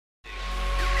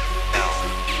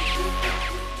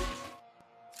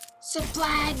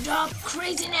Supply drop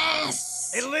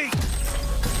craziness! Elite!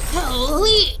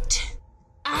 Elite!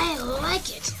 I like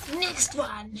it. Next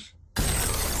one.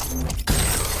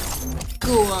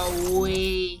 Go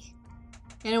away.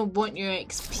 I don't want your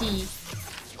XP.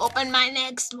 Open my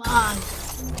next one.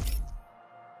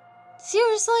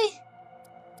 Seriously?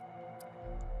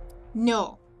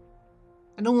 No.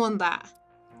 I don't want that.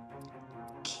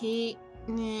 Okay.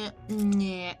 Nah.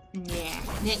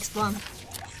 Next one.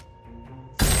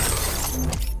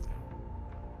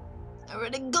 I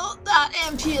already got that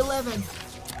MP11.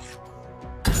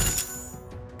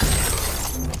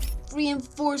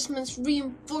 Reinforcements,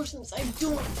 I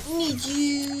don't need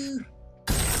you.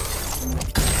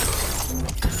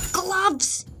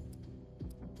 Gloves!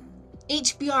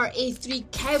 HBR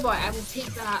A3 Cowboy, I will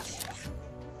take that.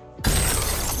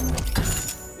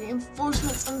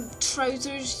 Reinforcements and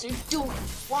trousers, I don't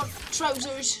want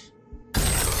trousers.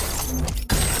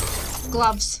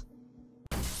 Gloves.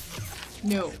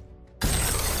 No.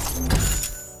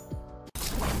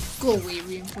 Go away,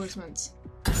 reinforcements.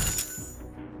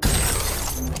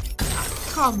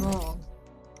 Come on.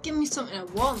 Give me something I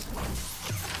want.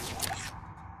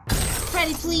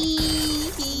 Ready,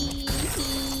 please.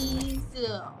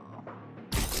 Oh.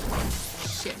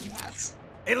 Shit pads.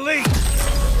 Elite!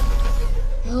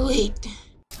 Elite.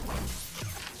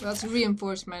 Well, that's a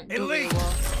reinforcement. Elite!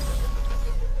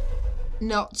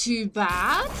 Not too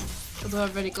bad. Although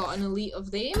I've already got an elite of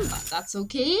them, but that's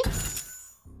okay.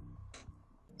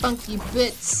 Funky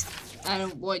bits. I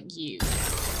don't want you.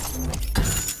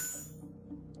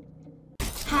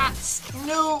 Hats.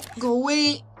 No. Go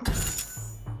away.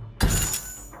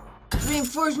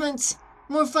 Reinforcements.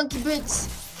 More funky bits.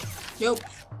 Nope.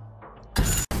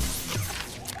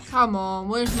 Come on.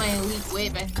 Where's my elite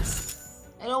weapons?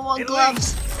 I don't want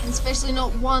gloves. Especially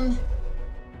not one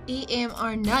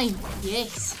AMR9.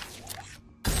 Yes.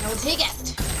 I will take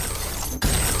it.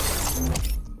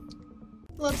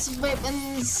 Lots of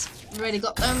weapons. Already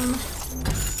got them.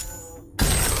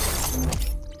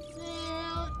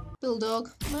 Bulldog.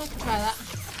 I could try that.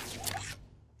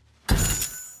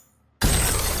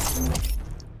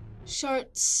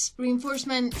 Shorts.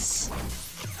 Reinforcements.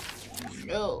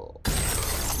 No.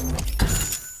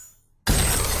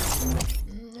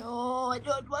 No, I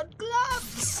don't want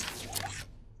gloves.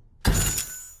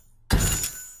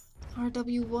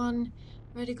 RW1.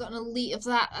 Already got an elite of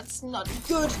that. That's not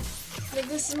good. I think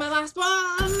this is my last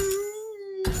one.